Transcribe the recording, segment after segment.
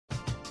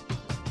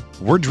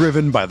We're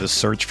driven by the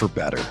search for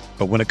better.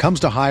 But when it comes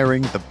to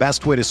hiring, the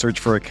best way to search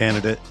for a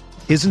candidate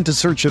isn't to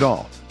search at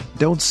all.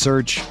 Don't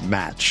search,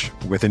 match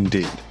with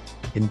Indeed.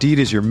 Indeed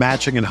is your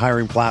matching and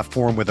hiring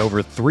platform with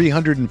over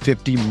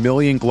 350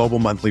 million global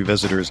monthly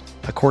visitors,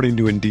 according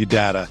to Indeed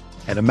data,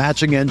 and a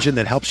matching engine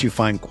that helps you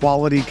find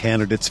quality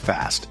candidates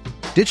fast.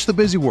 Ditch the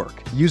busy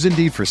work. Use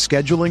Indeed for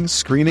scheduling,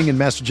 screening, and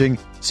messaging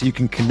so you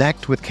can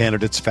connect with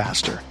candidates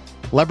faster.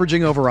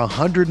 Leveraging over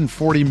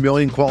 140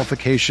 million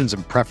qualifications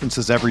and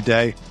preferences every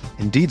day,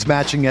 Indeed's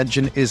matching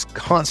engine is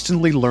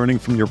constantly learning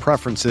from your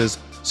preferences,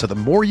 so the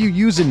more you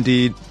use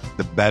Indeed,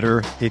 the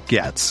better it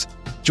gets.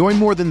 Join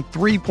more than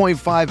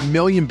 3.5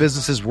 million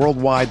businesses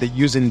worldwide that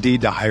use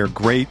Indeed to hire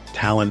great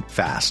talent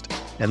fast.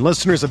 And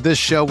listeners of this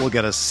show will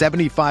get a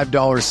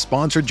 $75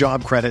 sponsored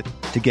job credit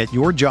to get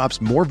your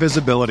jobs more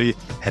visibility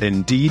at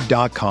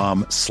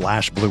Indeed.com/Blue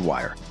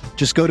Wire.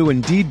 Just go to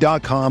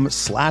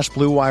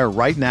Indeed.com/Blue Wire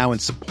right now and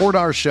support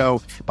our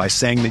show by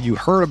saying that you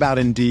heard about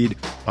Indeed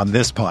on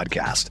this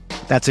podcast.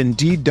 That's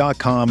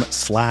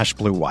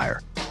Indeed.com/Blue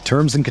Wire.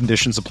 Terms and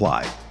conditions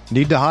apply.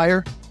 Need to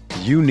hire?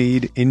 You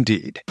need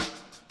Indeed.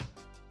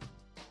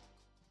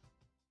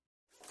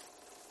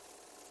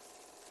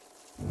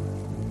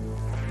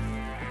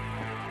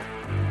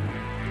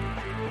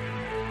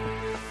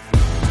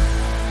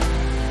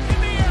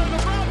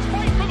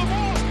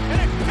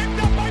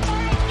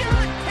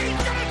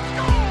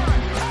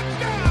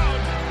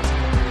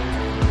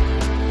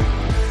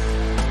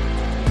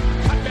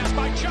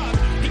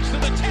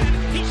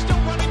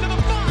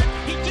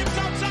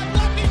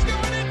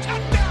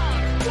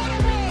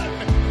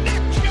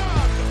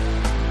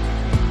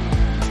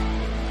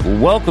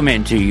 Welcome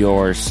into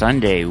your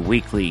Sunday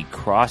weekly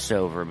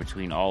crossover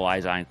between All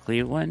Eyes on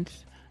Cleveland,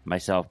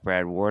 myself,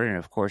 Brad Ward, and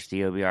of course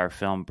the OBR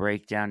film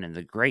breakdown and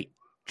the great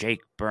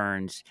Jake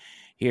Burns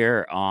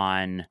here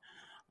on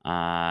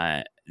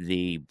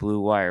the Blue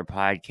Wire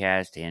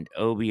podcast and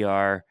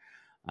OBR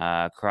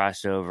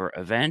crossover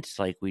events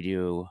like we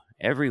do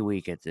every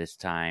week at this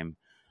time,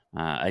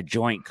 a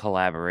joint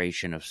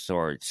collaboration of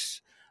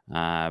sorts,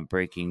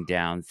 breaking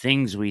down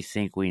things we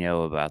think we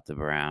know about the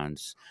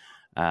Browns.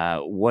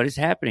 What is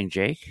happening,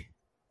 Jake?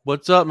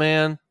 What's up,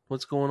 man?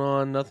 What's going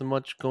on? Nothing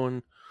much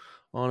going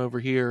on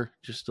over here.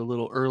 Just a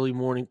little early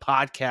morning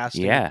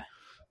podcasting. Yeah.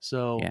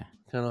 So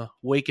kind of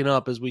waking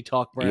up as we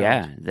talk Browns.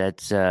 Yeah,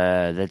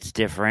 that's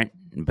different,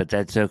 but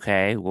that's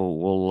okay.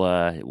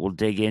 We'll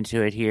dig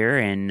into it here,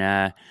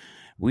 and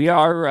we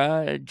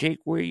are Jake.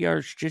 We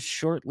are just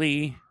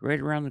shortly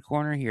right around the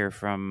corner here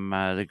from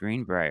the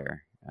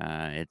Greenbrier.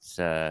 It's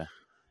I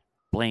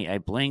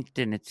blinked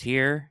and it's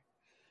here.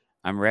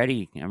 I'm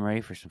ready. I'm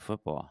ready for some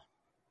football.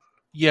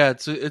 Yeah,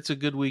 it's a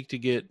good week to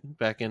get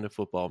back into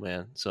football,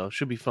 man. So it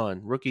should be fun.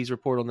 Rookies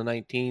report on the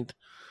 19th. I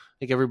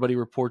think everybody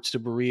reports to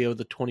Barrio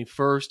the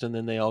 21st, and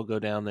then they all go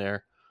down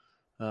there,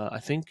 I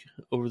think,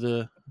 over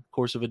the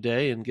course of a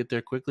day and get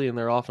there quickly, and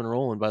they're off and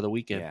rolling by the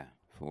weekend. Yeah,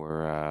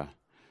 for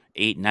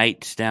 8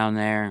 nights down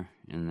there,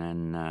 and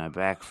then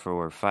back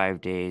for 5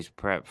 days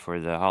prep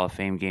for the Hall of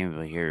Fame game.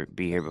 We'll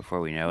be here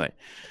before we know it.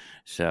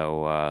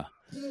 So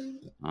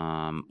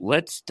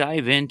let's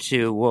dive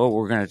into what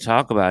we're going to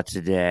talk about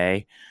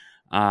today.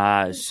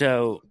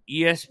 So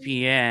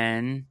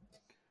ESPN,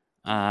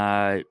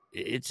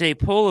 it's a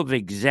poll of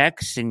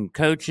execs and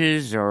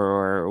coaches,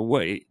 or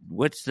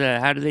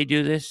how do they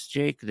do this,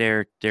 Jake?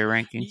 Their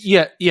rankings?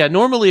 Yeah.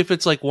 Normally, if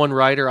it's like one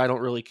writer, I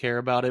don't really care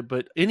about it.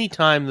 But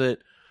anytime that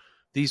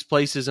these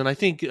places, and I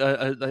think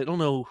I don't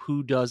know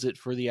who does it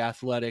for the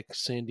Athletic,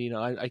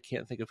 Sandino. I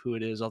can't think of who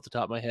it is off the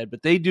top of my head,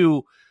 but they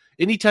do.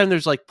 Anytime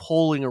there's like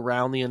polling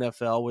around the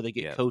NFL where they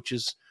get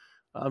coaches,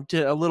 I'm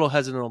a little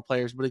hesitant on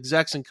players, but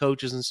execs and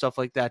coaches and stuff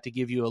like that to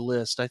give you a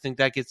list. I think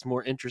that gets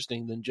more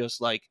interesting than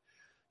just like,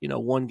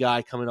 one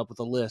guy coming up with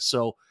a list.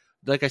 So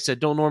like I said,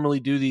 don't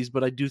normally do these,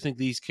 but I do think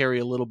these carry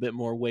a little bit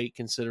more weight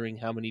considering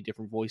how many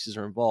different voices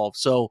are involved.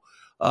 So,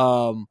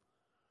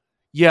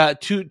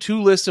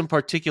 two lists in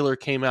particular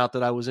came out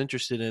that I was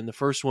interested in. The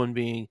first one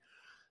being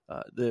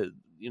the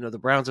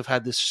Browns have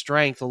had this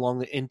strength along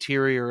the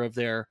interior of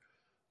their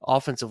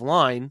offensive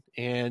line,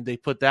 and they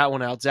put that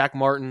one out. Zach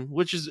Martin,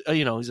 which is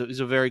he's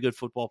a very good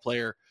football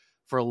player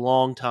for a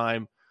long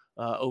time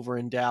over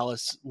in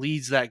Dallas,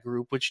 leads that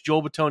group, which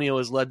Joel Bitonio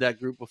has led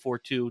that group before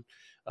too.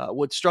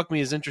 What struck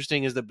me as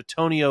interesting is that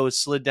Bitonio has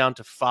slid down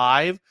to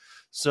 5,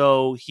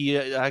 so he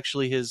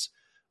actually has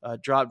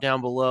dropped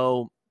down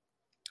below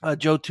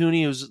Joe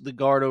Thuney, who's the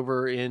guard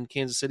over in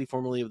Kansas City,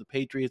 formerly of the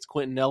Patriots,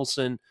 Quentin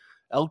Nelson,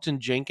 Elgton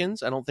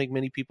Jenkins. I don't think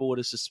many people would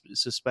have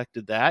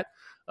suspected that.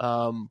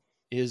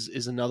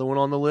 Is another one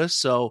on the list.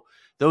 So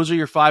those are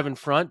your 5 in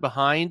front.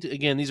 Behind,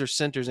 again, these are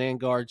centers and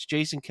guards.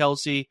 Jason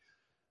Kelsey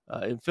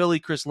in Philly,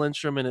 Chris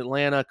Lindstrom in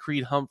Atlanta,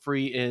 Creed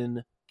Humphrey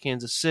in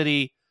Kansas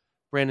City,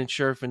 Brandon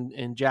Scherf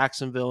in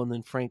Jacksonville, and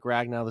then Frank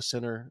Ragnow, the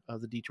center of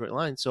the Detroit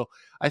Lions. So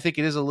I think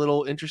it is a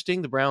little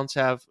interesting. The Browns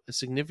have a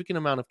significant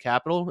amount of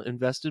capital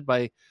invested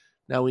by,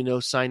 now we know,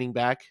 signing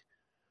back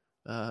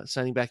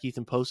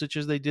Ethan Posich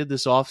as they did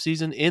this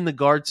offseason in the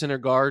guard center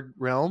guard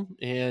realm.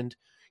 And,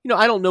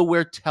 I don't know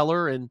where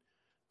Teller and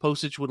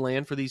Postage would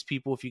land for these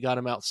people if you got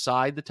them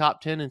outside the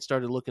top 10 and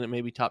started looking at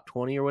maybe top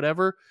 20 or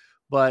whatever.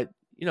 But,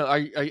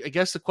 I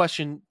guess the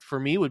question for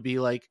me would be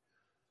like,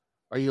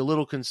 are you a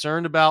little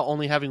concerned about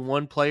only having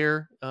one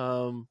player,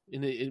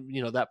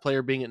 that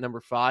player being at number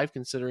 5,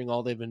 considering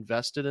all they've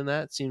invested in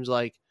that? It seems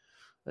like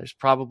there's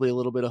probably a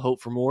little bit of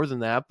hope for more than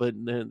that, but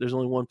there's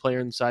only one player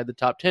inside the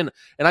top 10.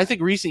 And I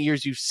think recent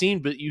years you've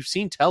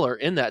seen Teller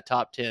in that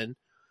top 10.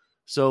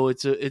 So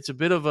it's a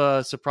bit of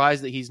a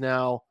surprise that he's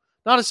now,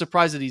 not a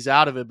surprise that he's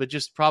out of it, but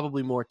just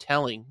probably more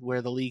telling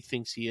where the league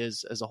thinks he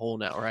is as a whole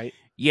now, right?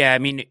 Yeah, I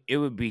mean, it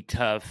would be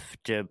tough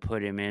to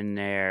put him in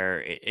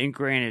there. And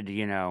granted,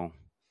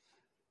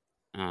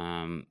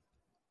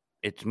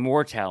 it's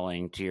more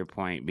telling, to your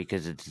point,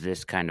 because it's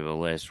this kind of a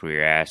list where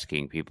you're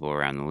asking people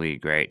around the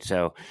league, right?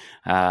 So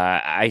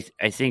I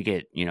think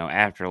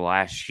after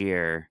last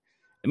year,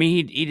 I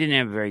mean, he didn't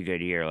have a very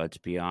good year, let's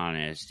be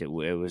honest. It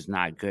was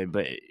not good,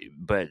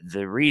 but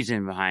the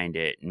reason behind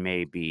it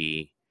may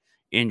be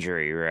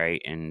injury,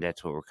 right? And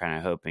that's what we're kind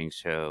of hoping.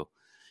 So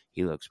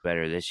he looks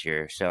better this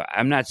year. So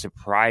I'm not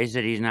surprised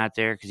that he's not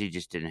there because he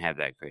just didn't have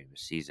that great of a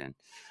season.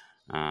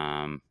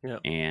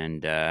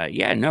 It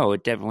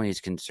definitely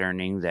is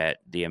concerning that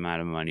the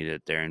amount of money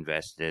that they're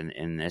invested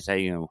in this.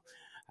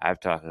 I've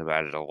talked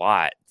about it a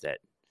lot, that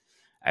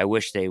I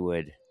wish they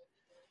would.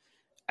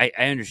 I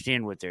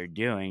understand what they're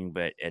doing,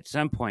 but at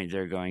some point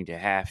they're going to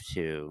have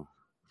to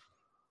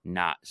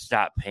not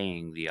stop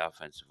paying the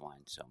offensive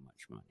line so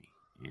much money.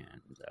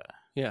 And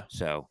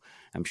so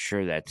I'm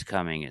sure that's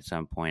coming at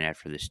some point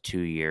after this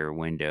 2-year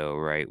window,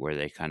 right, where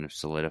they kind of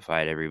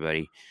solidified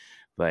everybody.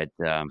 But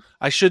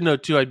I should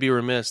note, too, I'd be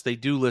remiss. They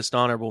do list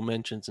honorable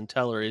mentions, and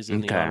Teller is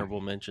in the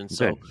honorable mentions.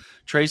 So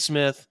Trey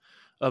Smith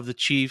of the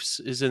Chiefs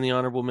is in the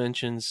honorable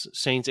mentions.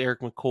 Saints,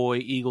 Eric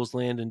McCoy. Eagles,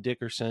 Landon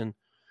Dickerson.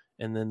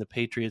 And then the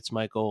Patriots,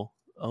 Michael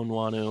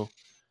Onwenu.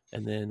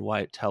 And then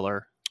Wyatt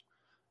Teller.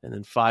 And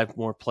then 5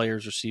 more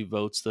players receive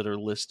votes that are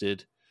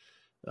listed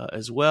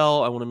as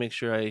well. I want to make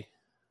sure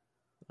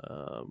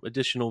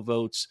additional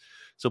votes.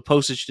 So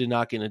Postage did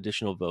not get an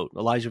additional vote.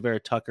 Elijah Vera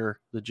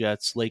Tucker, the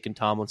Jets. Laken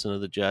Tomlinson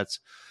of the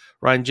Jets.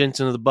 Ryan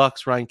Jensen of the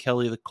Bucks. Ryan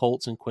Kelly of the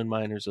Colts. And Quinn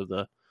Miners of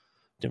the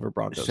Denver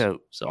Broncos. So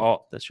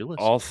that's your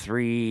list. All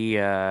 3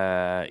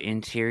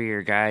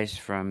 interior guys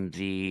from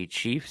the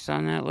Chiefs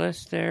on that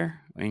list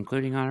there,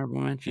 including honorable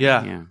mention.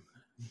 Yeah.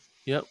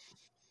 Yep.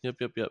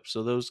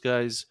 So those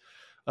guys,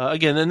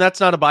 again, and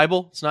that's not a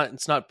Bible.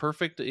 It's not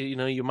perfect.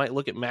 You might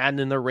look at Madden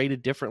and they're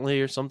rated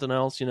differently or something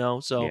else.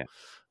 So.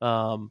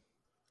 Yeah.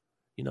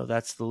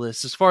 That's the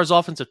list. As far as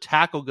offensive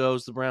tackle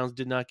goes, the Browns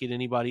did not get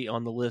anybody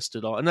on the list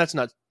at all. And that's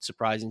not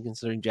surprising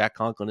considering Jack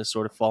Conklin has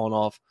sort of fallen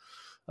off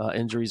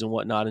injuries and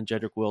whatnot, and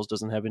Jedrick Wills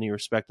doesn't have any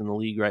respect in the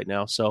league right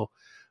now. So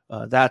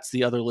that's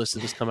the other list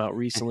that has come out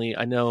recently.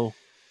 I know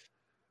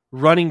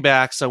running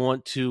backs, I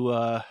want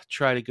to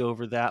try to go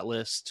over that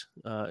list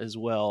as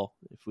well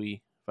if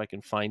I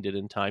can find it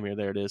in time here.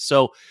 There it is.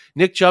 So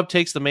Nick Chubb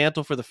takes the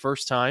mantle for the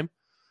first time.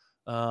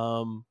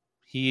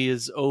 He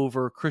is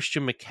over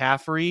Christian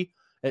McCaffrey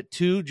at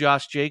 2,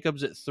 Josh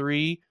Jacobs at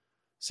 3,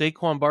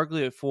 Saquon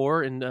Barkley at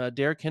 4, and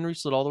Derrick Henry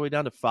slid all the way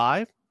down to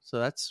 5. So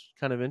that's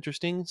kind of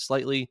interesting.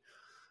 Slightly,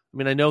 I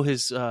mean, I know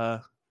his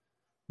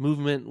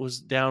movement was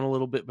down a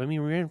little bit, but I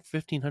mean, we ran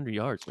 1,500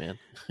 yards, man.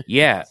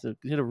 Yeah. So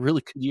he had a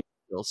really good year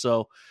still.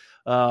 So,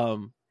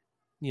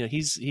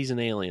 he's an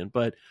alien.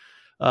 But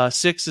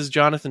 6 is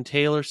Jonathan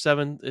Taylor,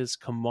 7 is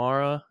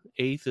Kamara,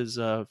 8 is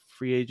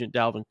free agent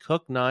Dalvin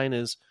Cook, 9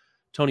 is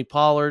Tony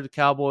Pollard, the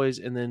Cowboys,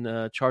 and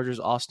then Chargers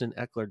Austin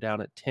Eckler down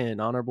at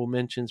 10. Honorable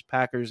mentions: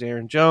 Packers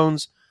Aaron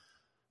Jones,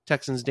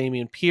 Texans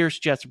Damian Pierce,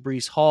 Jets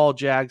Breece Hall,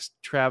 Jags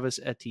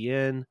Travis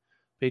Etienne,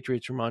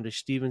 Patriots Ramondre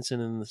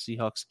Stevenson, and the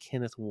Seahawks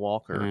Kenneth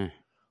Walker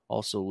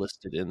also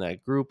listed in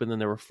that group. And then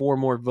there were 4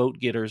 more vote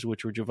getters,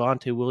 which were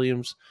Javonte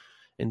Williams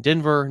in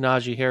Denver,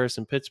 Najee Harris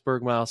in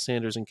Pittsburgh, Miles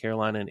Sanders in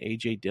Carolina, and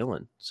A.J.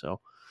 Dillon.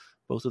 So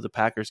both of the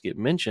Packers get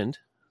mentioned.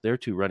 They're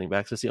 2 running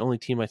backs. That's the only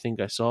team I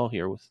think I saw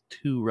here with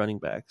 2 running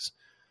backs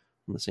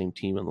on the same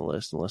team on the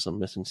list, unless I'm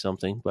missing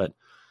something. But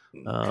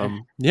there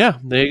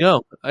you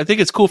go. I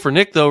think it's cool for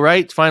Nick, though,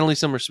 right? Finally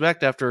some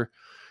respect after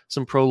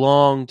some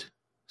prolonged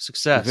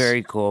success.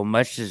 Very cool.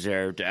 Much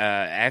deserved.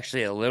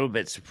 Actually, a little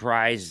bit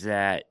surprised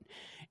that,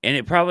 and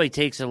it probably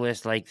takes a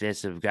list like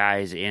this of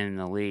guys in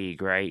the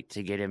league, right,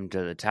 to get him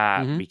to the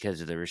top because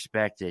of the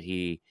respect that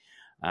he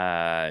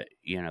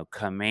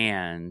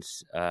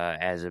commands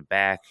as a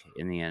back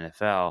in the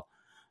NFL.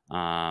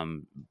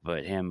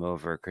 But him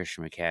over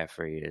Christian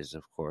McCaffrey is,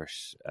 of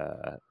course,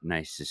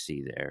 nice to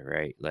see there,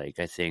 right? Like,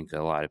 I think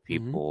a lot of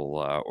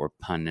people or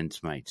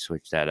pundits might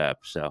switch that up.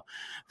 So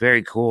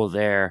very cool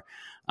there.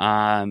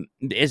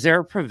 Is there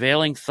a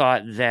prevailing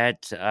thought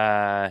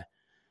that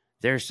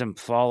there's some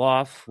fall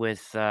off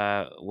with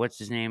what's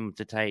his name with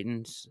the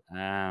Titans?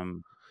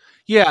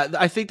 Yeah,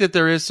 I think that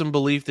there is some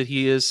belief that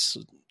he is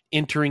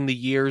entering the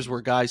years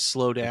where guys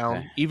slow down.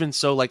 Okay. Even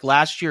so, like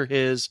last year,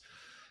 his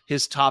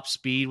top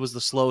speed was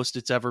the slowest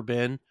it's ever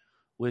been,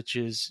 which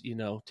is,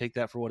 take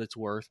that for what it's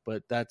worth.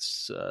 But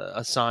that's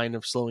a sign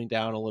of slowing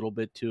down a little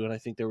bit too. And I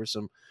think there was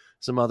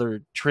some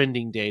other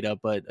trending data.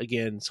 But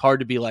again, it's hard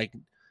to be like,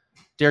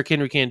 Derrick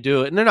Henry can't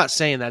do it. And they're not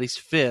saying that. He's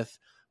fifth.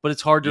 But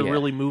it's hard to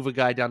really move a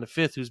guy down to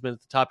fifth who's been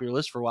at the top of your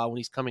list for a while when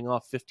he's coming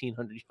off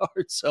 1,500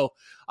 yards. So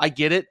I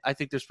get it. I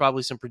think there's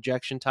probably some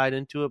projection tied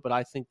into it, but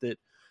I think that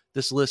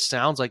this list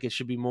sounds like it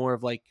should be more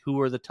of like,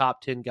 who are the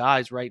top 10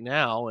 guys right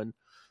now? And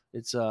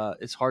it's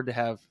hard to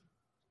have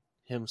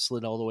him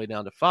slid all the way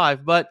down to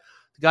 5, but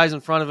the guys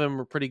in front of him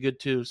are pretty good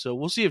too. So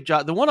we'll see if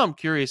the one I'm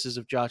curious is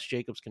if Josh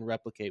Jacobs can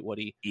replicate what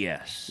he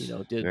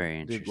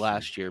did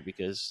last year,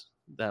 because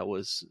that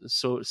was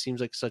it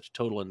seems like such a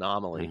total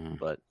anomaly.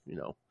 But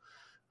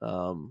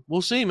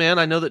we'll see, man.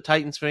 I know that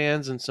Titans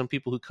fans and some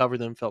people who cover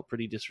them felt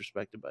pretty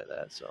disrespected by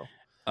that. So,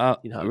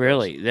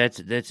 really, that's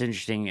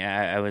interesting.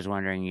 I was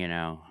wondering,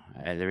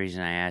 the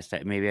reason I asked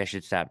that, maybe I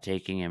should stop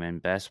taking him in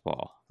best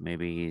ball.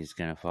 Maybe he's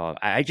going to fall.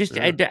 I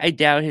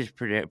doubt his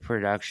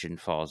production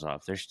falls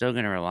off. They're still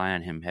going to rely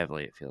on him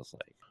heavily, it feels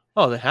like.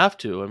 Oh, they have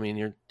to. I mean,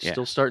 you're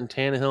still starting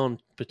Tannehill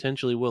and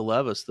potentially Will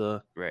Levis,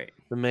 the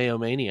Mayo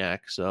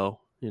Maniac. So,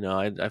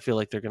 I feel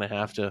like they're going to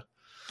have to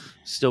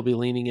still be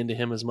leaning into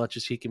him as much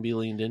as he can be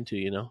leaned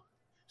into,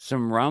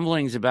 Some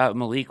rumblings about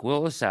Malik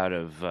Willis out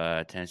of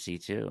Tennessee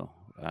too.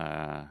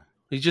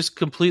 He's just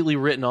completely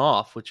written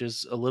off, which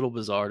is a little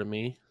bizarre to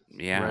me.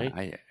 Yeah, right?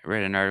 I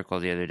read an article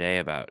the other day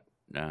about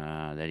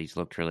that he's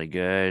looked really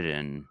good,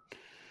 and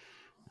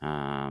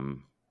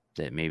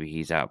that maybe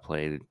he's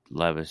outplayed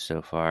Levis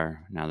so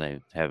far. Now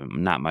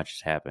not much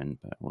has happened,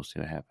 but we'll see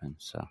what happens.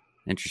 So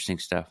interesting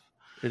stuff.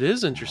 It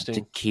is interesting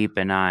to keep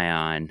an eye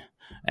on,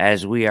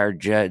 as we are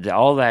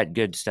all that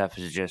good stuff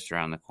is just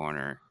around the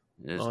corner.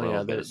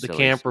 The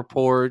camp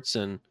reports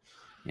and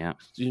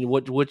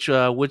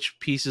which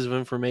pieces of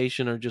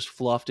information are just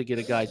fluff to get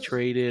a guy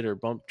traded or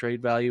bump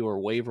trade value or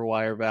waiver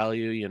wire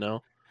value.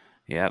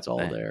 Yeah, it's all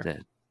there.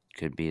 That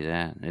could be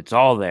that. It's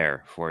all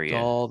there for you.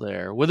 It's all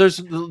there. Well, there's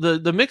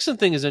the Mixon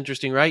thing is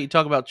interesting, right? You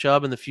talk about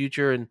Chubb in the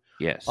future and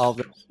all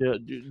that. Do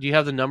you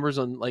have the numbers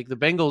on, like, the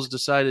Bengals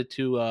decided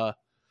to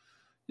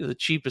the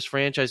cheapest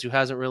franchise who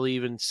hasn't really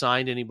even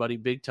signed anybody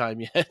big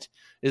time yet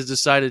is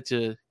decided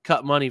to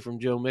cut money from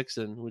Joe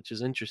Mixon, which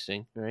is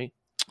interesting, right?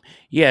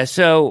 Yeah,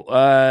 so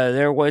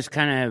there was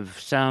kind of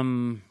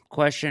some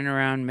question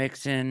around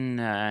Mixon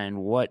and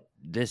what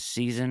this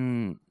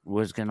season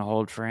was going to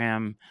hold for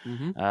him,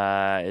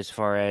 as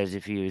far as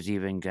if he was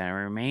even going to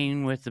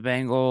remain with the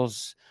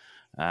Bengals.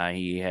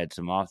 He had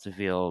some off the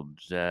field,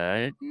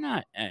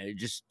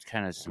 just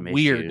kind of some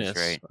weirdness,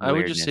 issues, right? I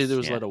would just say there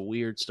was a lot of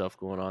weird stuff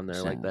going on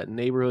there, like that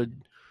neighborhood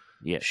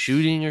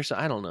shooting or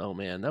something. I don't know,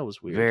 man. That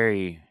was weird.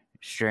 Very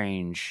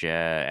strange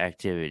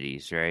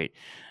activities, right?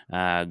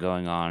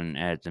 Going on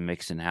at the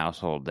Mixon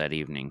household that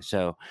evening.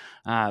 So,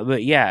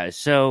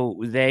 so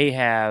they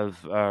have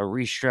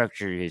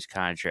restructured his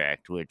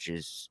contract, which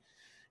is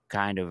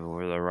kind of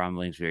over the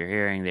rumblings we were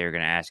hearing. They were going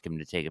to ask him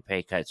to take a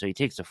pay cut. So he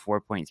takes a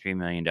 $4.3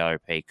 million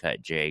pay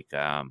cut, Jake,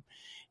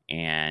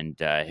 and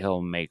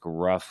he'll make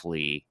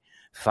roughly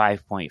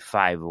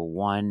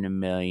 $5.51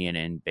 million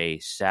in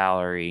base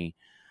salary.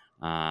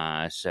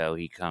 So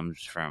he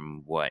comes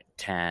from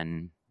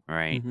 10,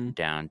 right,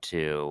 down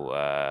to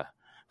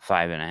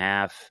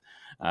 5.5.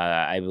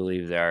 I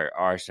believe there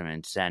are some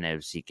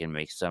incentives. He can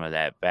make some of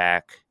that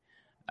back.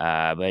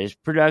 But his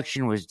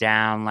production was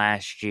down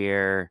last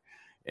year,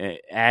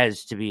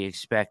 as to be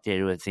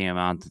expected with the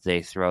amount that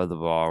they throw the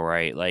ball,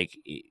 right? Like,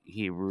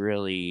 he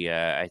really,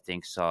 I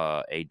think,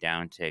 saw a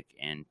downtick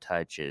in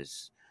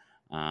touches.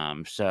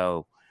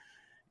 So,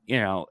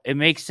 it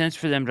makes sense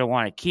for them to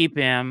want to keep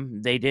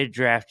him. They did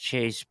draft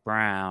Chase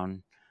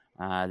Brown.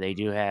 They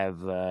do have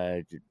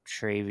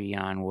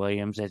Travion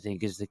Williams, I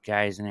think is the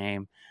guy's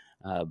name,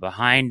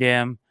 behind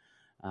him.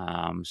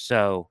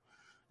 So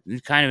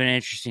it's kind of an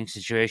interesting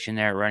situation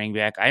there at running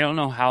back. I don't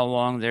know how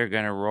long they're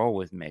going to roll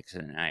with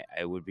Mixon.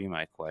 I would be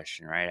my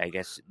question, right? I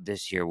guess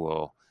this year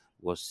we'll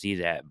see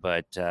that.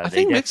 But I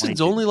think Mixon's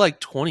only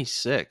like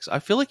 26. I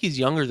feel like he's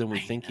younger than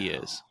we think he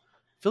is.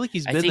 I feel like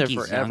he's been there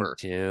forever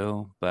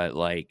too. But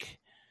like,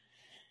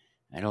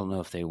 I don't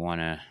know if they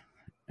want to.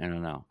 I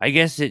don't know. I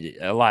guess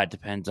a lot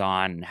depends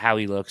on how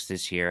he looks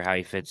this year, how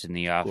he fits in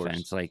the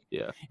offense,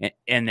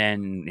 and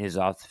then his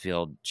off the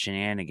field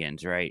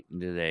shenanigans, right?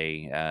 Do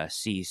they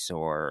cease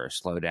or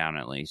slow down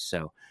at least?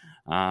 So,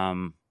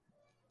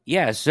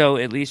 so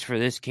at least for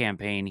this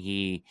campaign,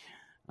 he's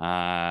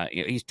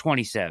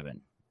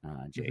 27,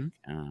 Jake,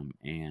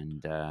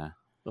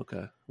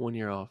 okay, 1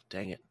 year off.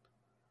 Dang it!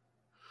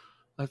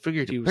 I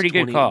figured he was pretty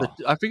 20, good call.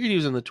 I figured he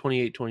was in the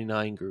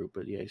 28-29 group,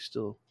 but yeah, he's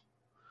still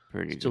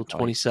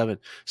 27.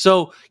 Point.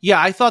 So,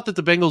 I thought that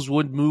the Bengals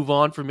would move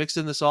on from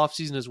Mixon this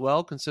offseason as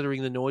well,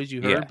 considering the noise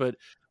you heard. Yeah. But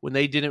when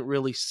they didn't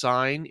really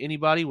sign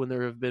anybody, when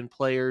there have been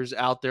players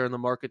out there in the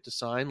market to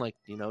sign, like,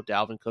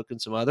 Dalvin Cook and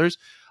some others,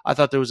 I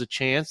thought there was a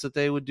chance that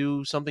they would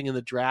do something in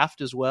the draft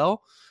as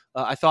well.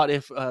 I thought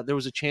if there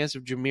was a chance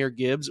if Jahmyr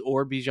Gibbs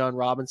or Bijan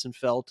Robinson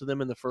fell to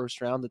them in the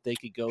first round, that they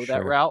could go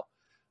that route.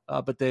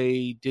 but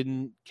they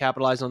didn't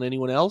capitalize on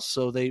anyone else.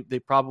 So they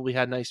probably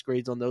had nice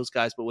grades on those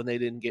guys. But when they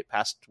didn't get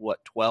past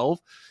 12,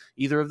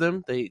 either of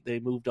them, they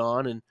moved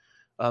on,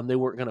 and they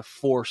weren't going to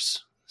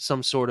force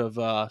some sort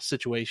of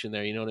situation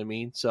there. You know what I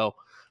mean? So,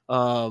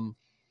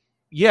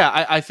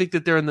 yeah, I think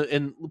that they're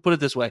in put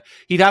it this way,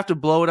 he'd have to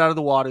blow it out of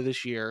the water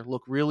this year,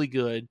 look really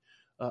good.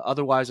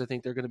 Otherwise, I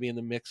think they're going to be in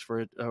the mix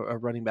for a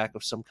running back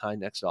of some kind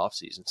next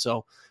offseason.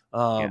 So,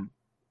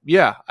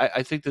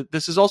 I think that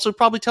this is also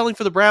probably telling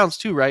for the Browns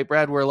too, right,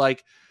 Brad? Where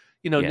yes.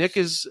 Nick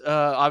is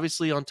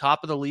obviously on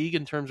top of the league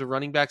in terms of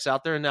running backs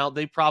out there, and now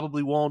they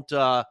probably won't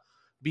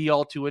be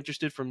all too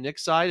interested from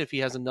Nick's side if he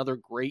has another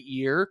great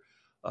year.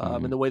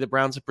 And the way the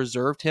Browns have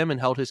preserved him and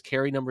held his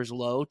carry numbers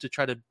low to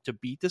try to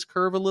beat this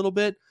curve a little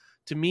bit.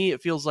 To me,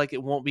 it feels like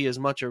it won't be as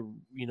much a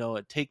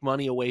take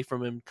money away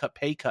from him,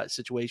 pay cut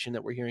situation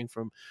that we're hearing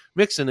from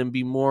Mixon, and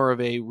be more of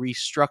a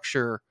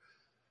restructure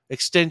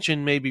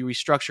extension, maybe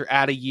restructure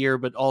add a year,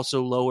 but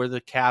also lower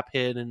the cap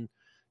hit and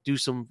do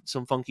some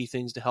funky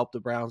things to help the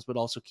Browns, but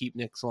also keep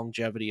Nick's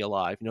longevity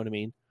alive. You know what I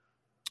mean?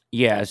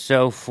 Yeah.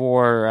 So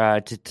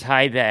for to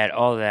tie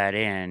all that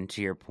in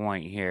to your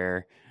point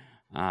here,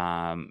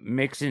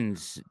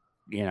 Mixon's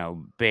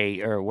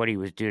bait, or what he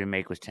was due to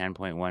make, was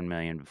 $10.1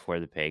 million before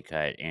the pay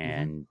cut,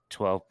 and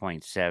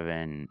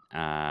 12.7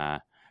 or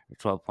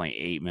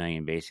 12.8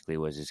 million basically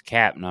was his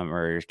cap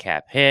number, his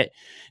cap hit.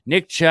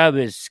 Nick Chubb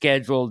is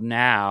scheduled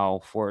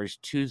now for his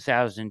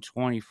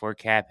 2024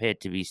 cap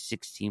hit to be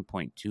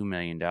 $16.2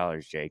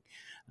 million, Jake,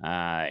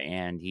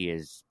 and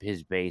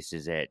his base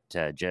is at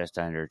just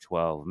under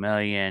 12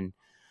 million.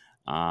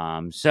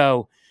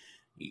 So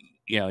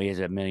he has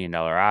 $1 million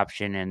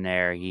option in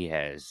there. He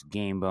has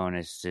game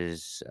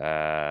bonuses,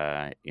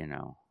 not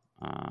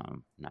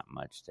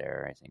much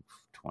there. I think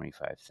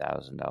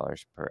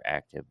 $25,000 per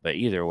active, but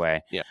either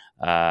way,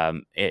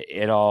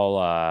 it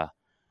all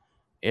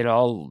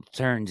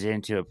turns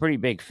into a pretty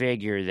big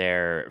figure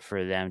there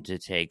for them to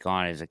take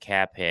on as a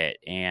cap hit.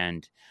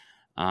 And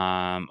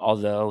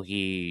although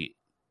he,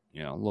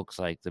 looks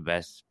like the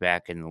best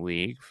back in the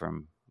league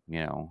from,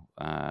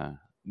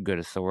 good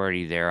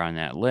authority there on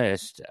that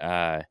list,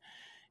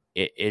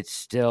 it's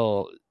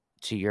still,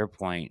 to your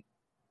point,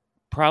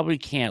 probably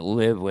can't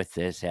live with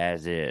this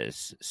as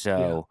is.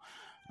 So,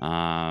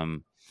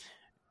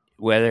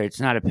 whether it's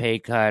not a pay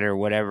cut or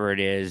whatever it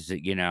is,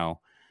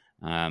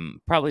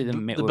 probably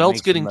the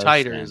belt's getting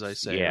tighter, sense, as I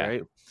say,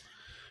 right?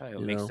 Probably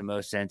what makes the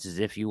most sense is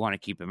if you want to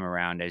keep him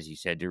around, as you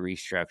said, to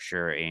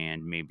restructure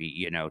and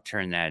maybe,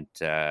 turn that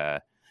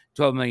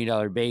 $12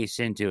 million base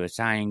into a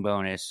signing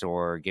bonus,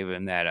 or give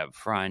him that up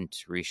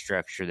front,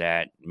 restructure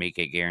that, make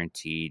it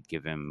guaranteed,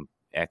 give him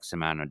X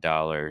amount of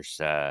dollars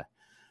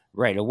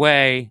right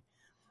away,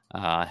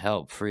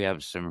 help free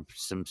up some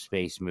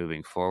space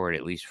moving forward,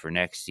 at least for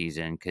next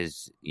season,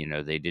 because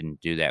they didn't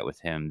do that with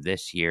him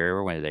this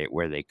year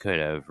where they could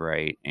have,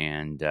 right?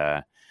 And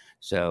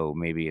so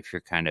maybe if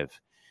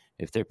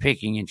they're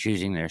picking and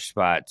choosing their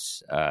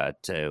spots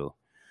to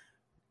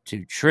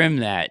trim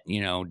that,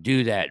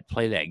 do that,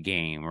 play that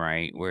game,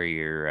 right, where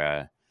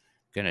you're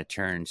going to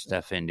turn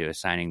stuff into a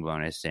signing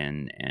bonus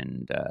and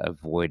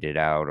avoid it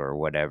out or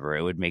whatever,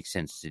 it would make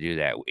sense to do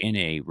that in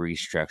a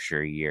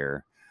restructure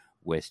year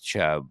with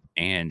Chubb,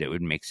 and it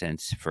would make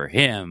sense for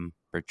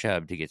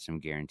Chubb to get some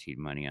guaranteed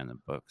money on the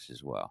books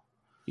as well.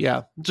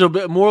 Yeah. So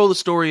moral of the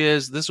story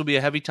is this will be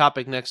a heavy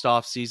topic next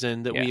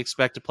offseason that we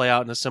expect to play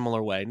out in a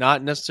similar way.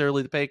 Not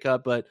necessarily the pay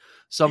cut, but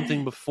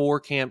something before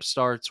camp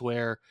starts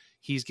where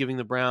he's giving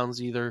the Browns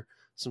either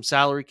some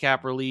salary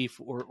cap relief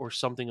or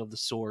something of the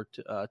sort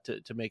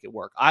to make it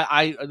work.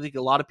 I think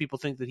a lot of people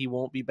think that he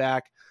won't be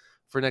back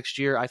for next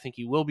year. I think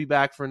he will be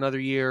back for another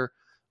year.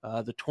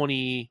 The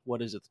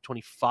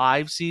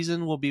 25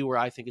 season will be where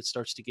I think it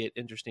starts to get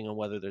interesting on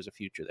whether there's a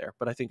future there.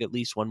 But I think at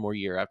least one more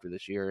year after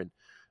this year. And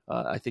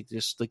I think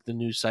just like the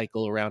news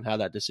cycle around how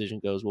that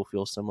decision goes will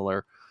feel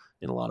similar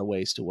in a lot of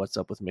ways to what's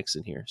up with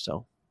Mixon here.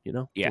 So,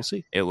 we'll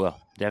see. It will,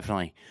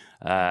 definitely.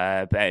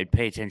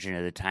 Pay attention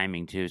to the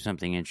timing, too.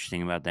 Something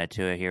interesting about that,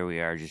 too. Here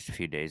we are just a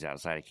few days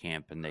outside of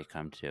camp, and they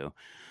come to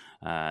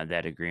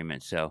that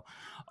agreement. So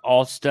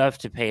all stuff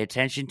to pay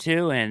attention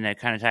to, and that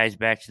kind of ties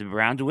back to the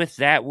Browns. With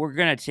that, we're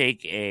going to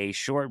take a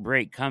short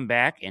break, come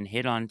back, and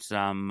hit on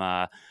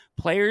some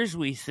players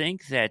we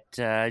think that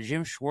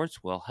Jim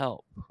Schwartz will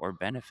help or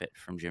benefit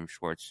from Jim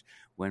Schwartz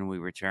when we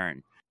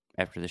return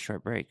after the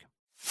short break.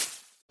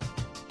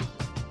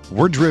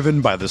 We're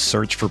driven by the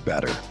search for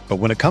better. But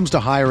when it comes to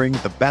hiring,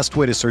 the best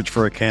way to search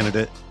for a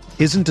candidate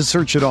isn't to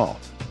search at all.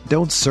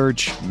 Don't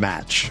search,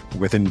 match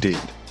with Indeed.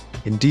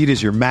 Indeed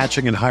is your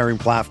matching and hiring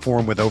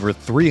platform with over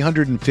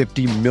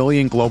 350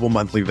 million global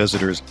monthly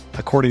visitors,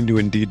 according to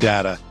Indeed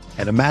data,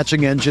 and a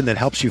matching engine that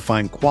helps you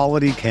find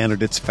quality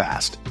candidates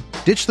fast.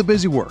 Ditch the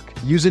busy work.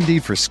 Use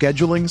Indeed for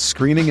scheduling,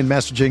 screening, and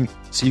messaging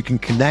so you can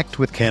connect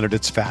with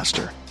candidates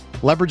faster.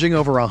 Leveraging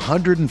over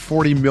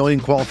 140 million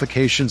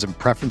qualifications and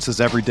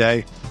preferences every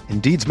day,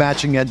 Indeed's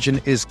matching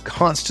engine is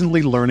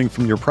constantly learning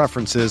from your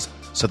preferences,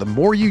 so the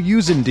more you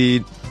use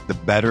Indeed, the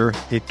better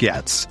it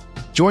gets.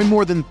 Join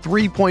more than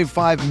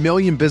 3.5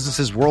 million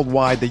businesses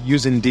worldwide that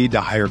use Indeed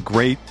to hire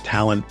great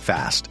talent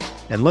fast.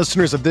 And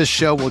listeners of this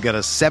show will get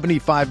a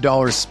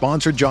 $75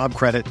 sponsored job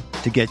credit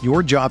to get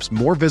your jobs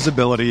more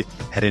visibility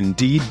at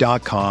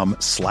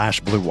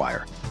Indeed.com/Blue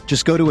Wire.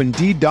 Just go to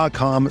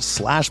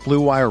Indeed.com/Blue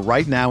Wire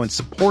right now and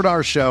support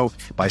our show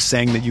by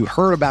saying that you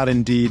heard about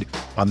Indeed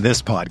on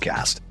this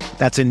podcast.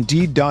 That's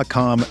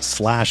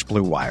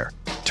Indeed.com/Blue Wire.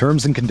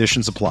 Terms and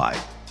conditions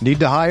apply. Need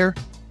to hire?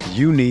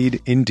 You need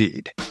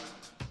Indeed.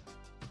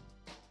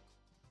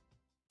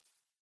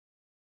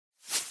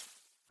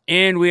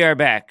 And we are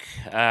back.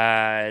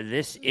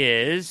 This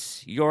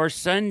is your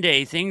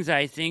Sunday Things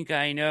I Think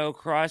I Know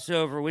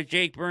crossover with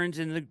Jake Burns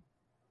in the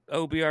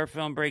OBR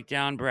Film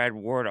Breakdown, Brad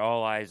Ward,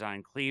 All Eyes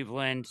on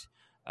Cleveland.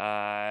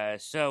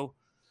 So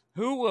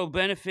who will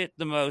benefit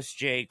the most,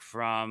 Jake,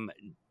 from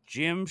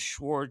Jim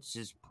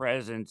Schwartz's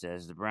presence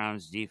as the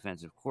Browns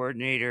defensive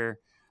coordinator?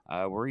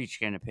 We're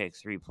each going to pick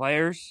 3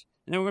 players,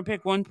 and then we're going to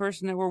pick one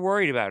person that we're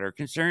worried about or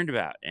concerned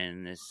about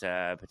in this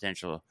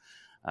potential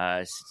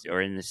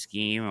or in the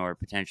scheme, or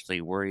potentially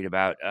worried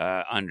about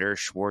under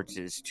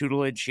Schwartz's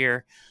tutelage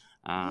here.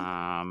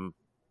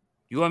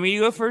 You want me to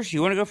go first?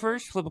 You want to go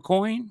first? Flip a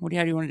coin? How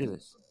do you want to do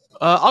this?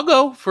 I'll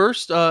go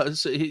first.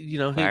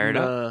 Hitting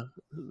a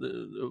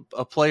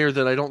player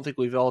that I don't think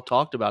we've all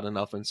talked about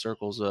enough in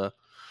circles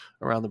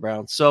around the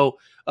Browns. So,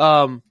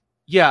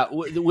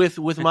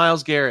 with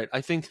Myles Garrett,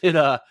 I think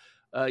that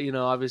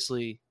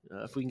obviously,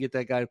 if we can get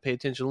that guy to pay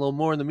attention a little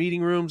more in the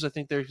meeting rooms, I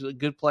think there's a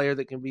good player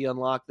that can be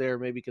unlocked there.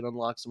 Maybe can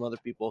unlock some other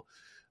people.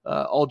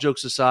 All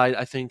jokes aside,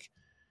 I think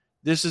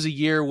this is a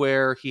year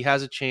where he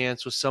has a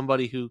chance with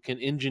somebody who can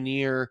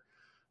engineer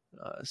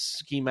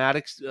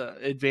schematic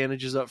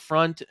advantages up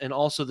front, and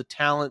also the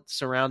talent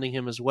surrounding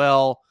him as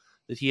well,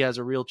 that he has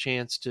a real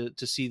chance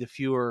to see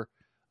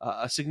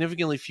a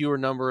significantly fewer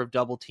number of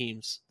double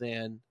teams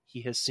than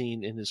he has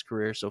seen in his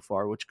career so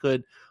far, which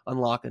could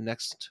unlock a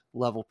next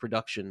level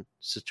production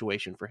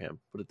situation for him,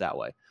 put it that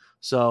way.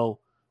 So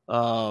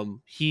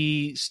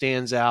he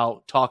stands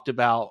out, talked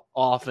about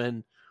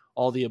often,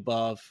 all the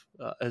above,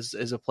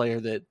 as a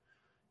player that,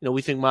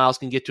 we think Myles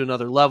can get to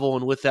another level,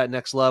 and with that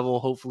next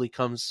level, hopefully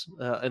comes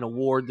an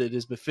award that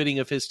is befitting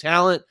of his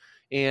talent.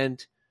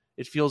 And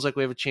it feels like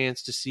we have a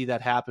chance to see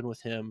that happen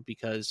with him,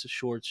 because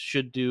Schwartz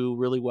should do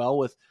really well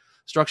with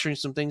structuring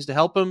some things to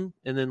help him.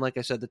 And then, like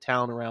I said, the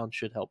talent around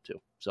should help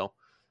too. So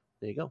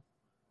there you go.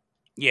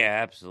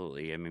 Yeah,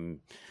 absolutely. I mean,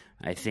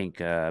 I think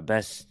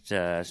best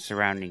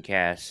surrounding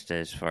cast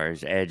as far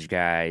as edge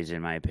guys,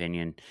 in my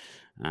opinion,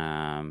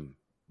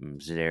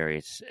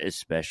 Za'Darius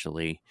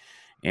especially.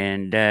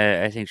 And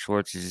I think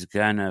Schwartz is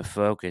going to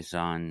focus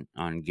on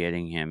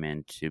getting him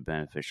into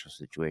beneficial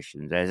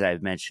situations. As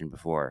I've mentioned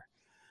before,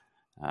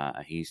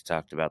 he's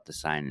talked about the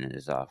sign in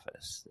his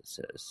office that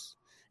says,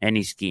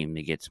 any scheme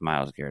that gets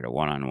Myles Garrett a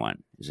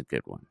one-on-one is a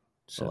good one.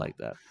 So I like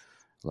that.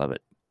 Love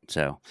it.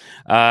 So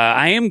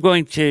I am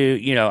going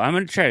to, I'm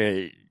going to try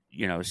to,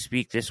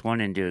 speak this one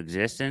into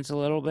existence a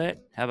little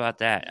bit. How about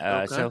that?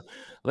 Okay. So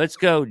let's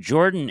go.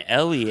 Jordan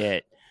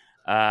Elliott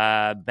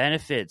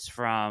benefits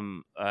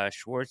from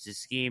Schwartz's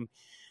scheme.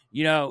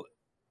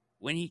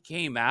 When he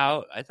came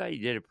out, I thought he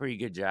did a pretty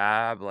good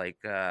job,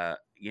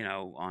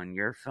 on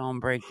your film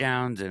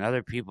breakdowns and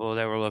other people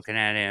that were looking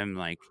at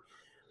him.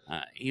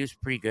 He was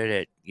pretty good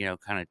at,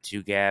 kind of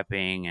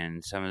two-gapping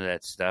and some of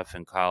that stuff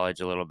in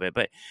college a little bit.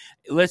 But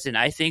listen,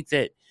 I think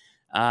that,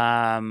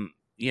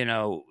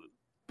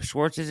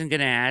 Schwartz isn't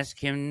going to ask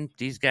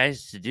these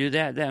guys to do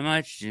that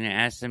much. He's going to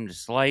ask them to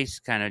slice,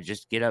 kind of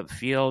just get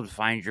upfield,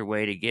 find your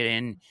way to get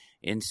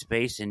in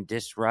space and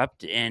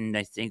disrupt. And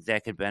I think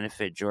that could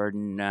benefit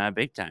Jordan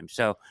big time.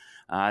 So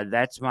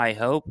that's my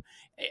hope.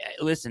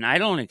 Listen, I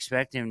don't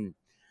expect him.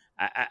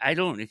 I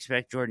don't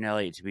expect Jordan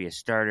Elliott to be a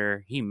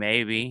starter. He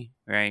may be,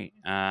 right?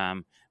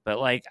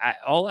 But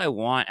all I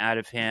want out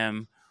of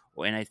him,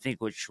 and I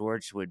think what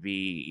Schwartz would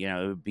be, it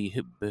would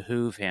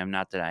behoove him.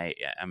 Not that I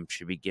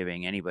should be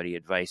giving anybody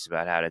advice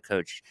about how to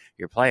coach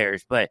your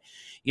players, but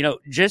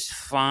just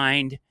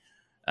find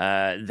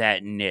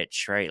that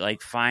niche,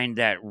 right? Find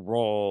that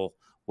role.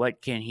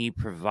 What can he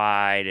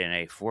provide in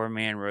a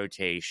 4-man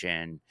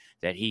rotation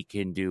that he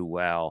can do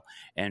well,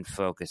 and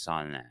focus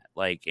on that?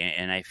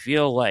 And I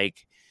feel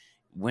like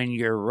when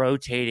you're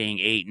rotating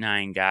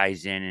 8-9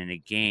 guys in a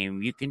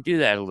game, you can do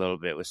that a little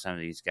bit with some of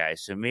these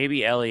guys. So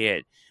maybe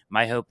Elliott,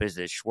 my hope is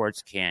that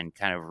Schwartz can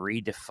kind of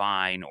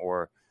redefine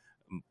or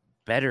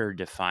better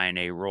define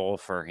a role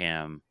for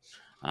him,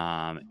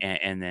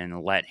 and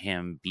then let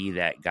him be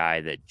that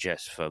guy that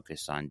just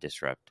focus on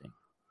disrupting.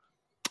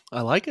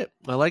 I like it.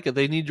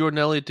 They need Jordan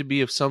Elliott to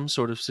be of some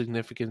sort of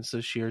significance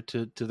this year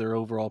to their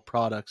overall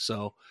product.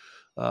 So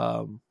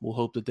we'll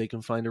hope that they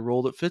can find a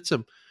role that fits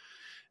him.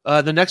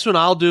 The next one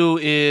I'll do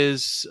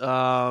is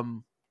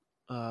I'll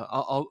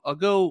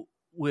go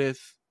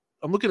with,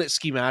 I'm looking at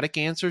schematic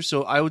answers.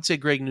 So I would say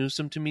Greg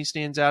Newsome to me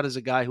stands out as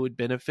a guy who would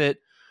benefit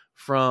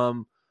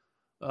from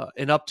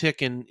an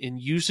uptick in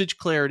usage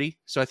clarity.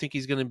 So I think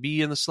he's going to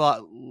be in the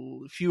slot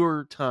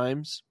fewer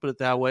times, put it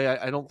that way.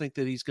 I don't think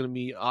that he's going to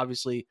be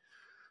obviously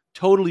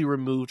totally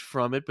removed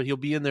from it, but he'll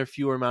be in there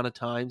fewer amount of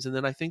times. And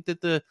then I think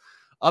that the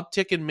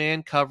uptick in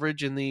man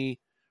coverage and the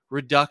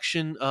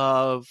reduction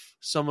of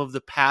some of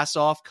the pass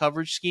off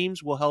coverage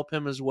schemes will help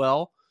him as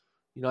well.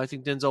 I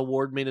think Denzel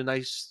Ward made a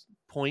nice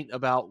point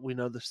about,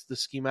 the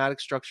schematic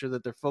structure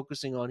that they're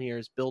focusing on here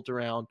is built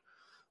around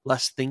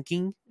less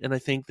thinking. And I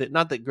think that,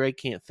 not that Greg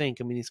can't think,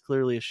 I mean, he's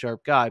clearly a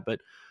sharp guy, but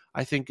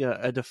I think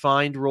a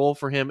defined role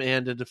for him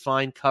and a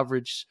defined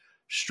coverage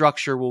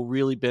structure will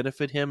really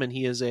benefit him. And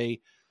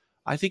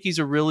I think he's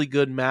a really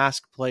good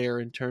mask player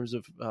in terms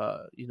of,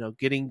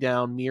 getting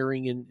down,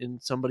 mirroring in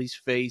somebody's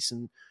face,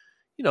 and,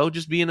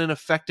 just being an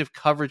effective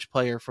coverage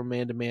player from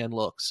man-to-man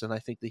looks. And I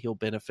think that he'll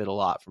benefit a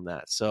lot from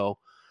that. So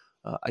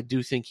I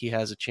do think he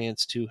has a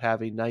chance to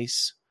have a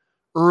nice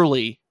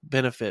early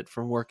benefit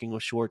from working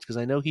with Schwartz, because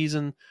I know he's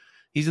in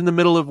the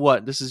middle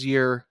of this is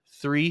year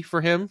 3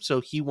 for him. So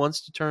he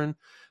wants to turn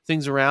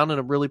things around in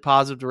a really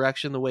positive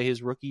direction, the way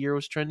his rookie year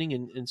was trending,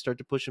 and start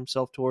to push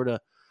himself toward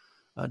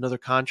another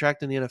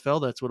contract in the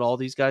NFL. That's what all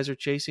these guys are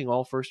chasing.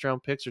 All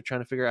first-round picks are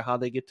trying to figure out how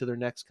they get to their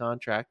next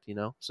contract,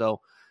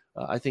 So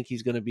I think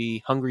he's going to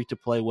be hungry to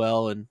play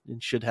well and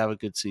should have a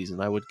good season.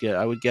 I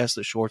would guess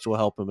that Schwartz will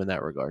help him in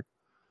that regard.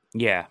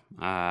 Yeah,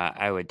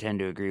 I would tend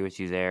to agree with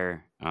you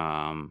there.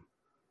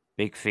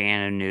 Big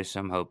fan of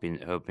Newsome,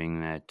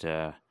 hoping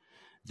that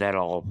that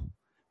all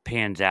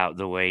pans out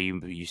the way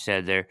you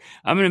said there.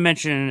 I'm going to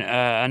mention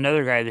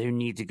another guy who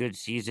needs a good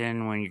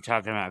season when you're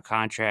talking about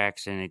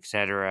contracts and et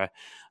cetera.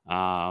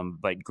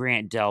 But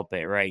Grant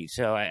Delpit, right?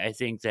 So I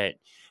think that,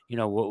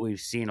 what we've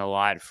seen a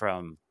lot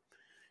from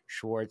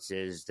Schwartz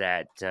is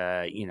that,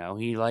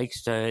 he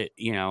likes to,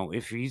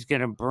 if he's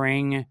going to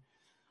bring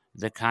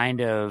the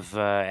kind of,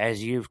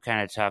 as you've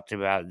kind of talked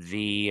about,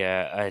 the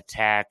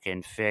attack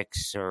and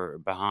fix or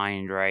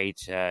behind, right,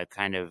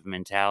 kind of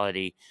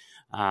mentality,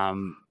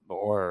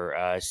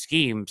 or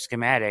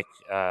schematic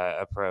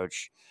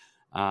approach,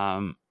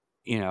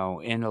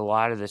 in a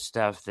lot of the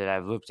stuff that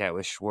I've looked at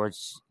with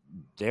Schwartz,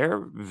 they're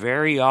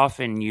very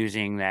often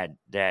using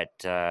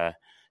that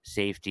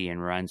safety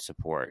and run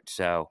support.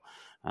 So,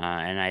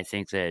 and I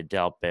think that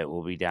Delpit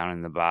will be down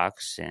in the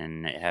box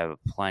and have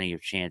plenty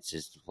of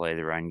chances to play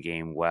the run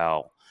game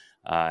well,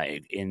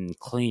 in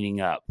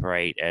cleaning up,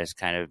 right, as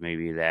kind of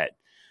maybe that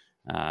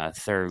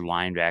third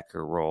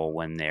linebacker role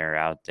when they're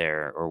out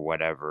there or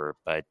whatever.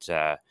 But,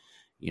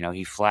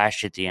 he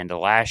flashed at the end of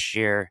last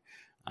year,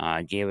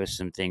 gave us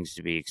some things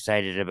to be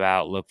excited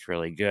about, looked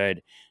really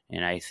good.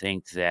 And I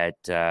think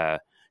that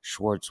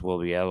Schwartz will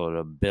be able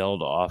to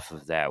build off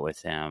of that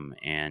with him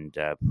and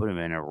put him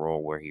in a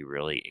role where he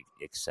really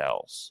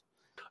excels.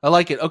 I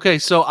like it. Okay,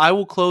 so I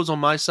will close on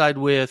my side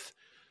with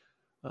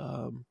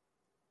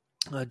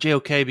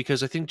JOK,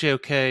 because I think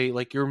JOK,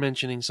 like you're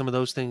mentioning some of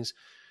those things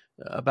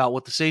about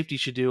what the safety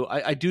should do.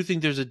 I do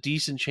think there's a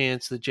decent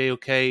chance that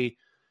JOK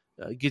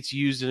gets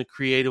used in a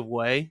creative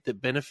way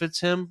that benefits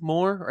him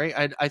more,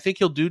 right? I think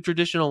he'll do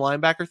traditional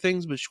linebacker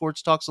things, but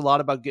Schwartz talks a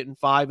lot about getting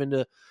 5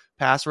 into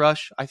pass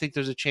rush. I think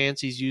there's a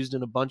chance he's used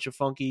in a bunch of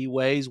funky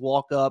ways,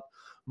 walk up,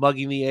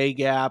 mugging the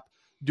A-gap,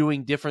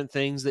 doing different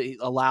things that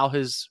allow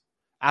his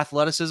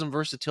athleticism,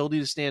 versatility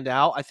to stand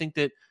out. I think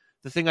that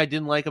the thing I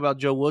didn't like about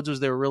Joe Woods was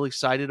they were really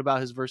excited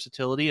about his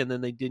versatility, and then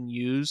they didn't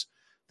use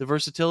the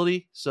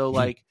versatility. So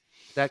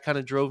that kind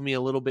of drove me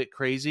a little bit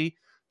crazy.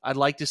 I'd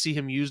like to see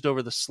him used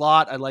over the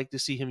slot. I'd like to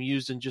see him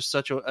used in just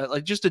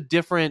just a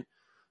different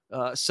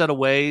set of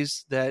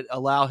ways that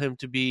allow him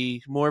to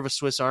be more of a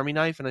Swiss Army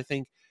knife. And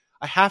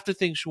I have to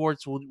think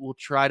Schwartz will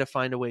try to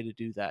find a way to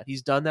do that.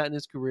 He's done that in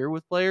his career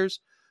with players.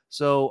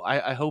 So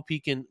I hope he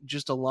can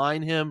just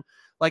align him.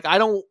 Like, I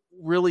don't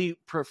really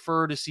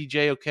prefer to see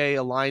JOK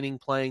aligning,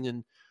 playing,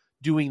 and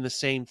doing the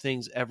same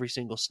things every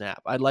single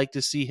snap. I'd like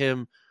to see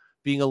him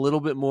being a little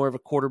bit more of a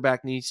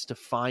quarterback needs to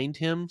find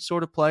him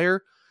sort of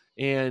player,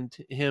 and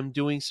him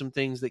doing some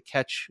things that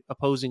catch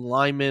opposing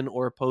linemen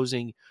or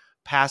opposing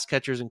pass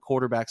catchers and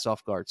quarterbacks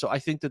off guard. So I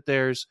think that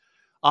there's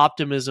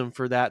optimism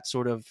for that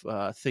sort of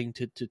thing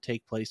to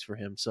take place for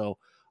him. So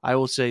I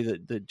will say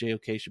that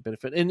JOK should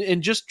benefit.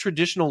 And just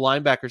traditional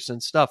linebacker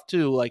sense stuff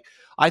too. Like,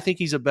 I think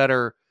he's a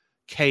better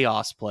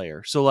chaos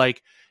player. So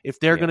like, if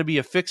they're going to be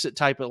a fix-it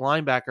type at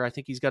linebacker, I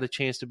think he's got a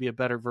chance to be a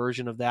better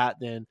version of that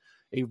than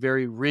a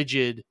very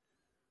rigid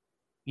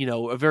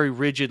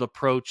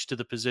approach to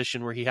the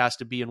position where he has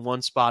to be in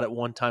one spot at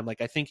one time.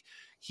 Like, I think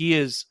he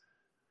is,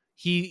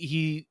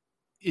 I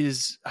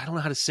don't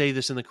know how to say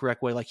this in the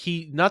correct way. Like,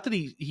 not that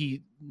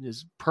he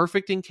is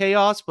perfect in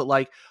chaos, but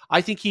like,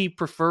 I think he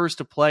prefers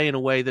to play in a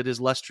way that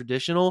is less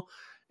traditional,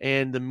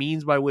 and the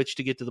means by which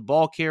to get to the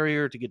ball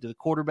carrier, to get to the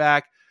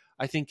quarterback,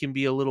 I think can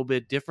be a little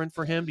bit different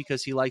for him,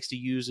 because he likes to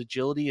use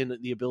agility and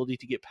the ability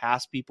to get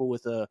past people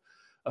with a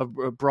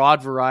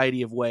broad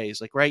variety of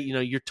ways. Like, right,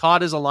 you're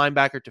taught as a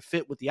linebacker to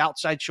fit with the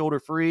outside shoulder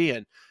free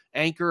and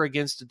anchor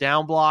against a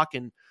down block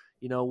and,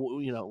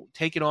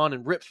 take it on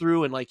and rip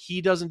through. And like,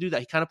 he doesn't do that.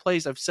 He kind of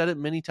plays, I've said it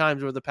many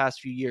times over the past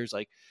few years,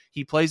 like,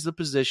 he plays the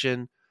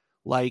position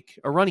like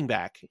a running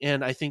back.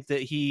 And I think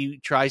that he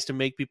tries to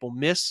make people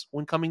miss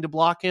when coming to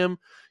block him.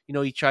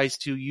 He tries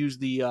to use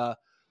the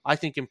I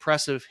think,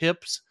 impressive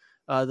hips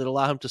that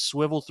allow him to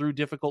swivel through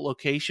difficult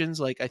locations.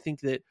 Like, I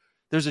think that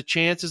there's a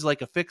chance as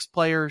like a fixed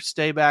player,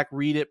 stay back,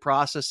 read it,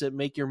 process it,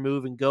 make your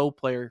move and go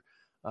player.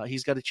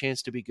 He's got a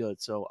chance to be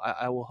good. So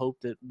I will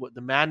hope that what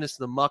the madness,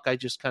 the muck I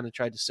just kind of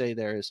tried to say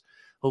there is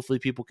hopefully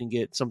people can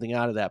get something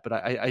out of that. But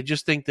I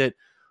just think that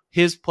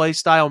his play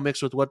style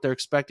mixed with what they're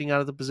expecting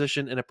out of the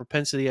position and a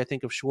propensity, I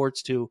think, of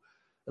Schwartz to,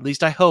 at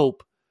least I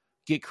hope,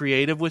 get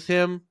creative with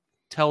him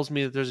tells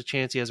me that there's a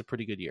chance he has a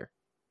pretty good year.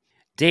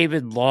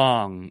 David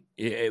Long,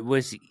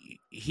 was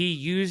he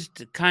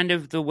used kind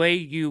of the way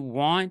you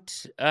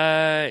want?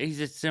 He's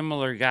a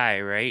similar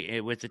guy,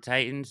 right? With the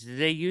Titans, did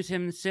they use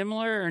him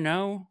similar or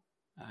no?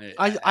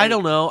 I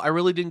don't know. I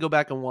really didn't go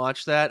back and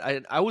watch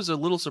that. I was a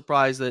little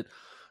surprised that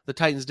the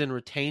Titans didn't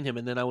retain him,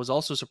 and then I was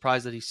also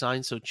surprised that he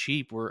signed so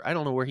cheap. Where I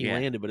don't know where he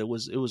landed, but it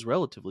was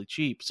relatively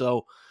cheap.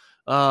 So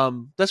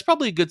that's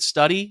probably a good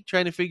study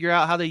trying to figure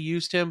out how they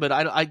used him. But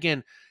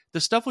again, the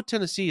stuff with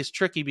Tennessee is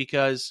tricky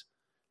because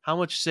how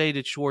much say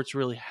did Schwartz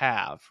really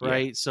have,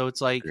 right? Yeah. So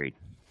it's like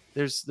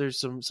there's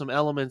some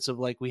elements of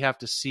like we have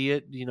to see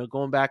it. You know,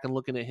 going back and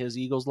looking at his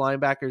Eagles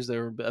linebackers,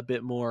 they're a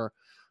bit more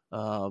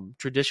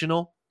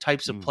traditional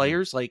types of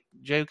players. Like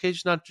JOK's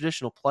just not a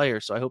traditional player,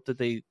 so I hope that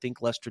they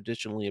think less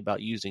traditionally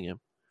about using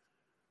him.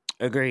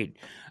 Agreed.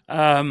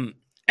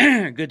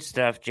 Good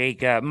stuff,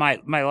 Jake. My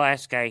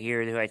last guy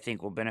here who I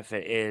think will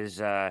benefit is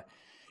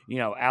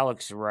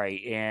Alex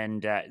Wright,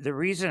 and the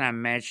reason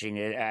I'm mentioning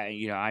it,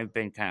 I've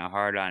been kind of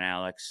hard on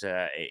Alex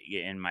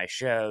in my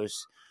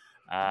shows,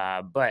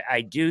 but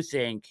I do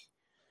think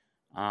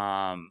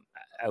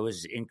I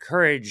was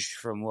encouraged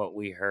from what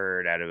we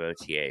heard out of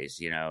OTAs.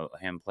 You know,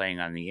 him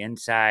playing on the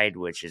inside,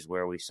 which is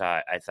where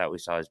I thought we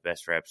saw his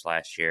best reps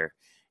last year.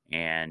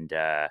 And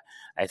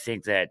I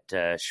think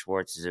that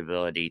Schwartz's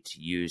ability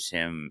to use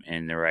him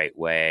in the right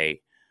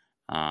way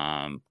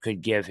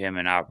could give him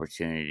an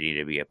opportunity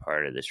to be a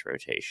part of this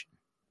rotation.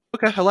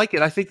 Okay, I like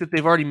it. I think that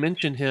they've already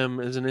mentioned him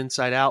as an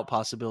inside-out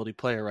possibility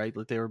player, right?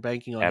 Like they were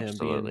banking on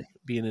him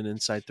being an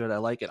inside threat. I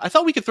like it. I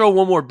thought we could throw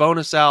one more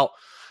bonus out,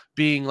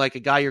 being like a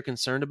guy you're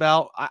concerned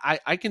about.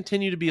 I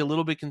continue to be a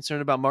little bit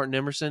concerned about Martin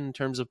Emerson in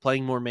terms of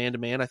playing more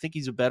man-to-man. I think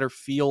he's a better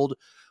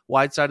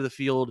wide side of the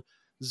field,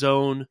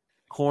 zone,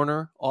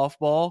 corner,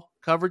 off-ball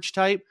coverage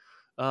type.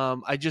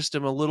 I just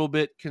am a little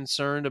bit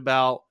concerned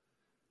about,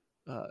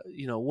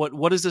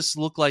 what does this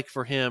look like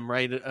for him,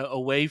 right?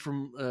 Away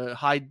from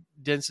high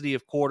density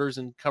of quarters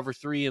and cover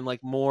 3 and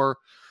like more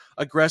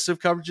aggressive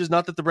coverages.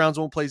 Not that the Browns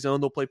won't play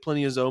zone. They'll play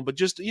plenty of zone, but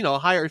just,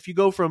 higher. If you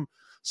go from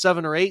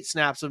 7 or 8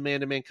 snaps of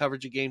man-to-man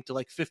coverage a game to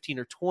like 15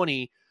 or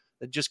 20,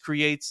 that just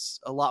creates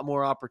a lot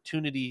more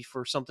opportunity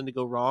for something to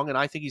go wrong. And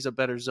I think he's a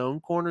better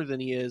zone corner than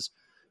he is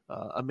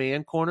a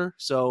man corner.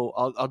 So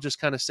I'll just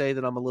kind of say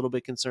that I'm a little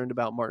bit concerned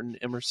about Martin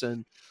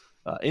Emerson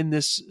in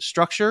this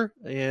structure,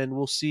 and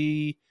we'll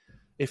see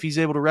if he's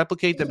able to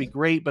replicate. That'd be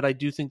great, but I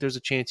do think there's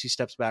a chance he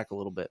steps back a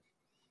little bit.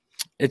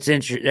 That's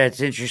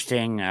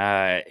interesting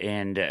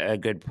and a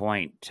good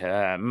point.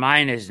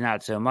 Mine is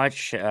not so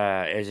much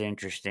as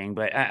interesting,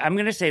 but I'm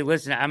going to say,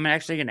 listen, I'm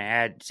actually going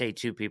to say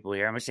 2 people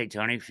here. I'm going to say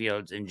Tony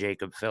Fields and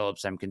Jacob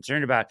Phillips I'm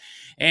concerned about.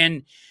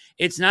 And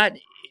it's not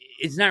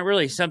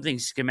really something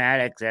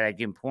schematic that I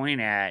can point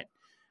at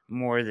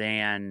more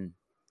than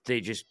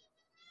they just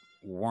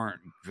weren't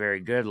very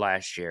good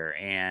last year,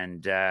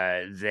 and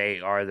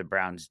they are the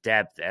Browns'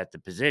 depth at the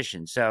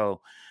position.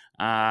 So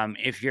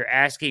if you're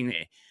asking,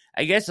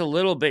 I guess a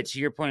little bit to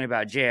your point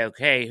about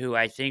JOK, who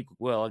I think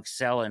will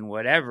excel in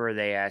whatever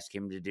they ask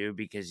him to do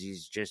because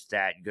he's just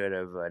that good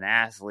of an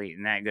athlete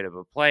and that good of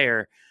a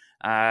player,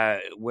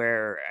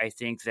 where I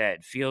think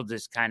that Fields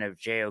is kind of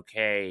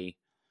JOK,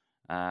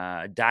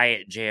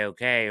 diet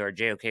JOK or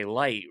JOK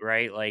light,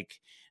 right? Like,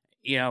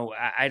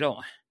 I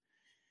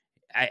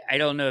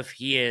don't know if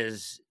he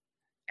is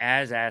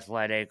as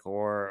athletic,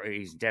 or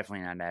he's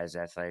definitely not as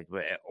athletic,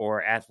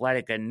 or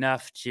athletic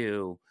enough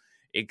to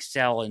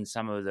excel in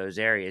some of those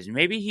areas.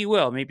 Maybe he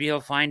will. Maybe he'll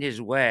find his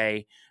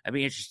way. I'd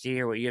be interested to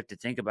hear what you have to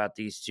think about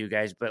these 2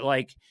 guys. But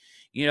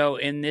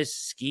in this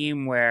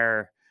scheme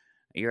where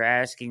you're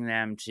asking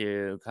them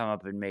to come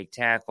up and make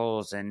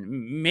tackles,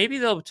 and maybe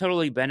they'll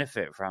totally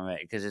benefit from it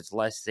because it's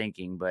less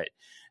thinking. But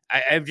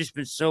I've just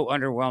been so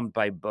underwhelmed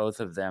by both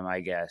of them,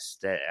 I guess,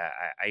 that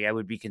I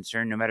would be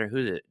concerned no matter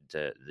who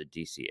the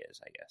DC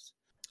is, I guess.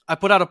 I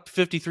put out a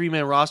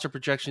 53-man roster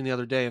projection the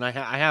other day, and I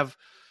have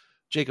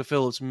Jacob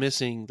Phillips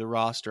missing the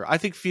roster. I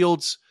think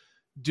Fields,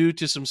 due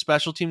to some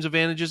special teams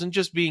advantages and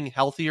just being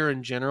healthier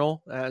in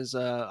general, has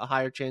a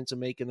higher chance of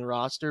making the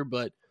roster.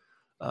 But,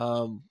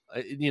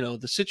 the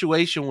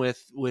situation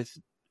with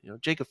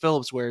Jacob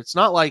Phillips, where it's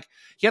not like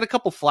he had a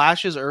couple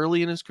flashes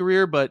early in his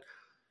career, but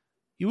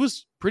he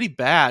was pretty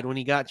bad when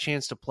he got a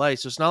chance to play.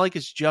 So it's not like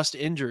it's just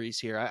injuries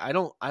here. I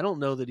don't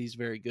know that he's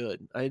very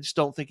good. I just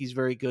don't think he's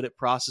very good at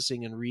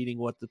processing and reading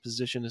what the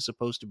position is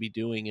supposed to be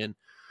doing. And,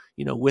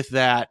 with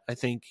that, I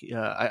think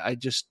I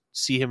just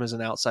see him as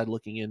an outside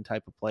looking in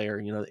type of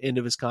player, the end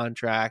of his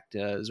contract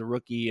as a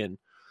rookie and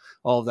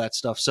all of that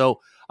stuff. So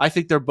I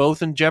think they're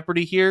both in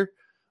jeopardy here.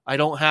 I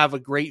don't have a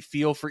great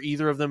feel for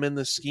either of them in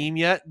the scheme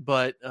yet,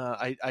 but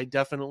I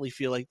definitely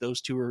feel like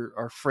those two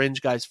are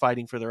fringe guys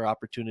fighting for their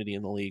opportunity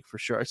in the league for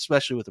sure,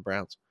 especially with the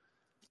Browns.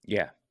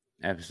 Yeah,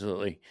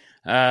 absolutely.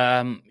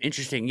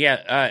 Interesting.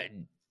 Yeah.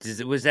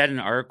 Was that an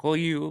article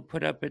you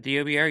put up at the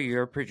OBR?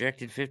 Your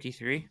projected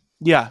 53?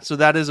 Yeah, so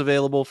that is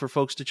available for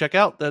folks to check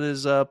out. That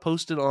is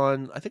posted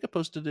on, I think I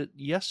posted it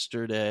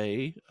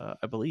yesterday,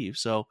 I believe.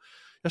 So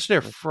yesterday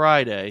or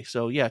Friday.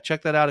 So yeah,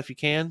 check that out if you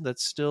can. That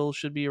still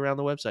should be around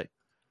the website.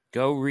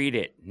 Go read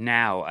it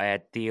now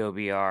at the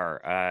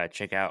OBR.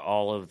 Check out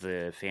all of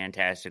the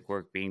fantastic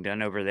work being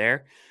done over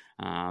there.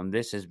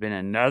 This has been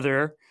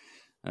another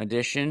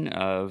edition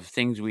of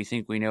Things We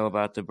Think We Know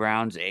About the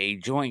Browns, a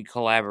joint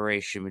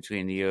collaboration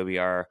between the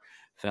OBR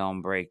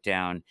Film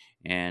Breakdown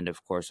and,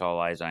 of course, All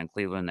Eyes on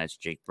Cleveland. That's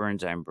Jake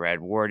Burns. I'm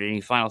Brad Ward.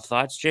 Any final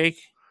thoughts, Jake?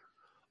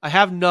 I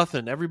have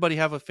nothing. Everybody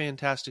have a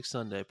fantastic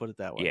Sunday, put it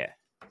that way. Yeah,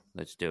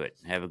 let's do it.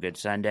 Have a good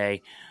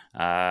Sunday.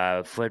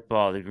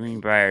 Football, the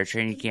Greenbrier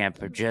training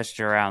camp are just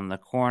around the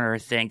corner.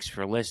 Thanks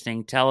for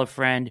listening. Tell a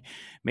friend.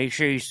 Make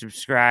sure you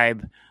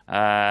subscribe,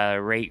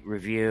 rate,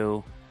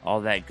 review,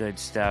 all that good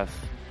stuff.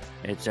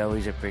 It's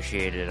always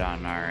appreciated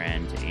on our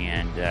end.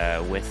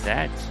 And with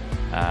that,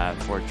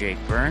 for Jake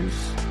Burns,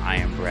 I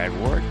am Brad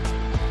Ward.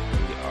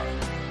 We are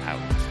out.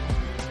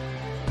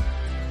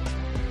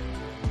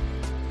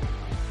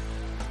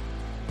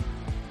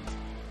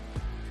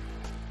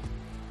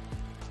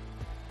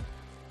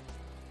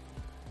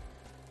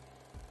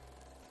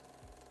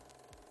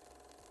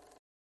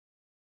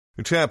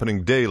 It's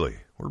happening daily.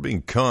 We're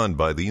being conned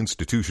by the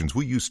institutions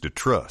we used to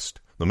trust.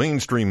 The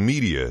mainstream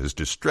media is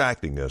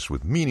distracting us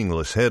with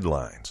meaningless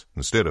headlines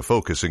instead of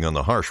focusing on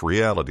the harsh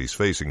realities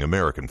facing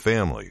American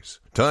families.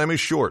 Time is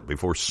short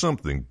before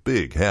something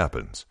big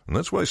happens, and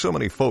that's why so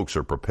many folks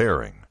are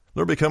preparing.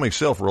 They're becoming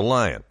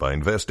self-reliant by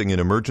investing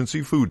in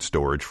emergency food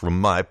storage from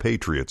My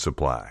Patriot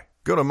Supply.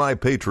 Go to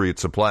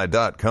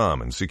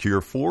MyPatriotSupply.com and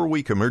secure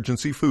 4-week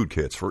emergency food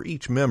kits for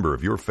each member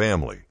of your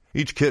family.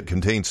 Each kit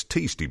contains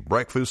tasty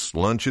breakfasts,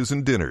 lunches,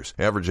 and dinners,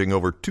 averaging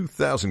over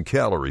 2,000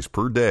 calories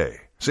per day.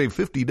 Save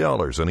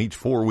 $50 on each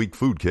 4-week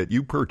food kit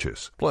you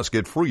purchase, plus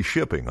get free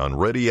shipping on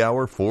Ready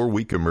Hour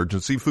 4-week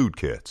emergency food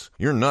kits.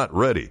 You're not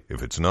ready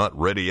if it's not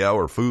Ready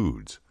Hour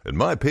Foods. At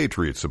My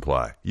Patriot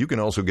Supply, you can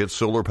also get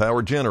solar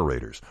power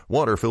generators,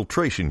 water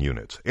filtration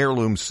units,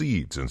 heirloom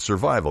seeds, and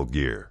survival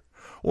gear.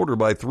 Order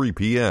by 3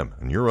 p.m.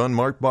 and your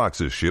unmarked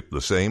boxes ship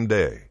the same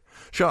day.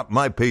 Shop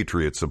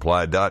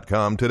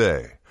MyPatriotSupply.com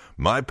today.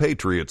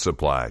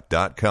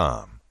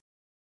 MyPatriotSupply.com.